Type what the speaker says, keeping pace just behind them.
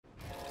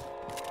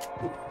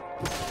Come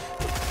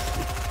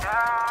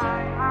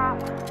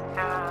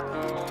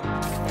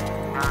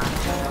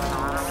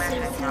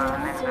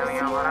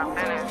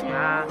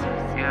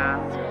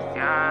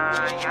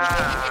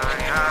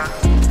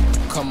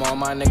on,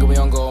 my nigga, we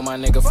on go, my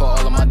nigga, for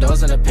all of my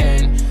doors in the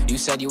pen. You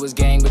said you was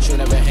gang, but you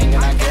never hanging,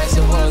 I guess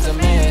it was a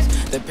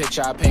myth. The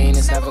picture I paint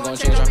is never gonna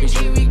change,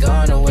 RPG, we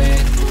gonna win.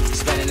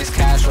 Spending this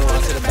cash, we'll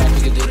run to the back,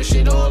 we can do this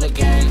shit all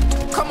again.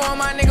 Come on,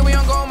 my nigga, we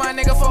on go, my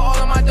nigga, for all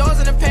of my doors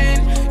in the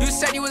pen. You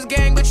said you was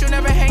gang, but you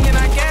never hanging,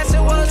 I guess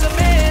it was a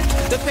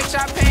myth. The picture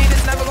I paint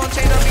is never gonna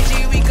change,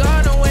 RPG, we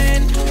gonna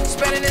win.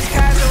 Spending this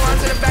cash, we'll run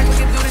to the back, we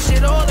can do this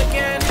shit all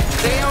again.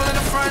 They all in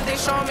the front, they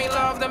show me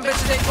love, them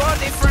bitches, they brought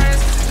their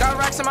friends. Got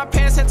racks in my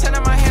pants and 10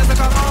 in my hands, look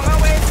how long I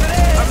wait for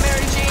this. I'm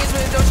Mary Jeans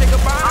with Dolce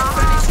Gabbana,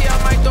 Fendi, see I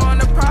might throw on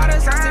the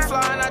Pradas. I stay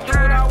fly and I do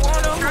what I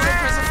wanna, who the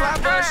Prince of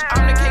Flatbush,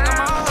 I'm the king of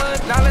my hood.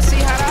 Now let's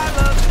see how that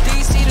look,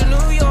 DC to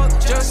New York,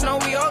 just know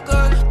we all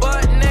good.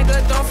 But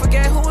nigga, don't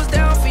forget who was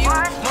down for you.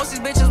 Most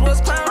these bitches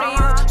was clowning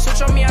you.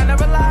 Switch on me, I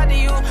never lied to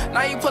you.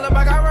 Now you pull up,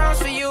 I got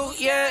rounds for you,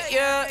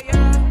 yeah.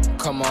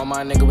 Come on,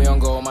 my nigga, we on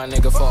go, my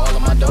nigga, for all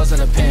of my doors in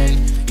the pen.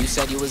 You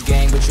said you was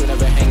gang, but you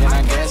never hanging,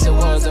 I guess it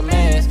was a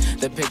myth.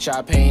 The picture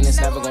I paint is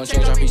never gonna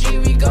change,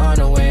 RPG, we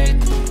gonna win.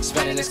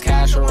 Spending this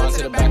cash, we'll run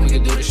to the back, we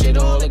can do this shit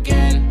all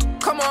again.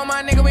 Come on,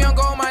 my nigga, we on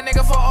go, my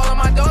nigga, for all of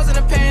my doors in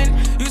the pen.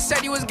 You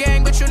said you was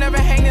gang, but you never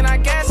hanging, I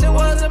guess it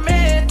was a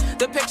myth.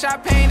 The picture I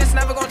paint is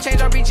never gonna change,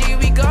 RPG,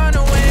 we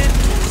gonna win.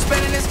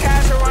 Spending this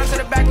cash, we'll run to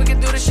the back, we can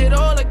do this shit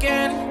all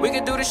again. We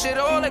can do this shit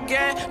all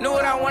again. Knew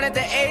what I wanted at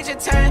the age of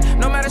 10.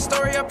 No matter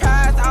story or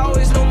path, I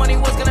always knew money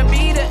was gonna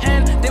be the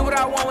end. Did what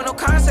I want with no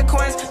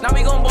consequence. Now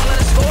we gon' ball in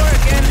the store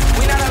again.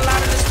 We not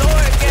allowed in the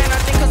store again. I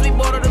think cause we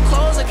bought all the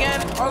clothes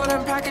again. All of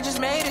them packages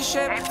made a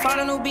shit.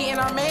 Found a new beat and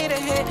I made a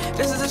hit.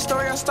 This is the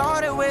story I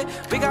started with.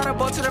 We got a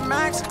boat to the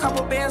max,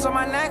 couple bands on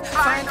my neck.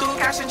 Flying through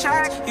cash and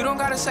checks. You don't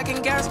got a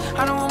second guess.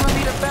 I know I'ma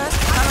be the best.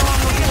 I know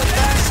I'ma be the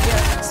best,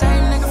 yeah.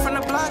 Same nigga from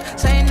the block,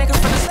 same nigga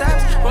from the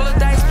steps. Roll the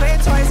dice, play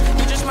it twice.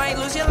 You just might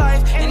lose your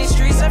life in these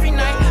streets every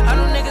night. I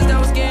know niggas that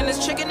was getting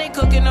this chicken, they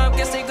cooking up.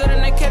 Guess they good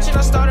in the kitchen.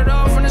 I started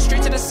off from the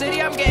street to the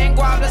city. I'm getting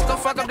guap, let's go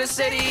fuck up the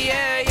city,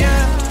 yeah.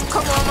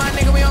 Come on, my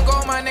nigga, we on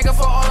go, my nigga,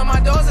 for all of my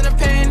doors in the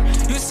pen.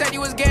 You said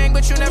you was gang,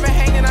 but you never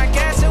hanging, I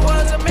guess it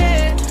was a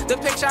myth. The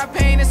picture I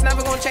paint is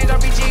never gonna change,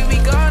 RPG, we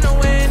gonna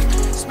win.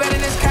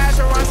 Spending this cash,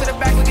 we'll run to the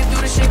back, we can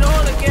do this shit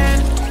all again.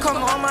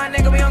 Come on, my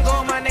nigga, we on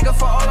go, my nigga,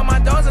 for all of my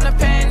doors in the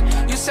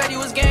pen. You said you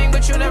was gang,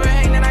 but you never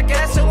hanging, I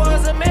guess it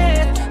was a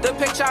myth. The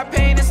picture I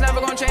paint is never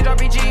gonna change,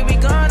 RPG, we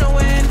gonna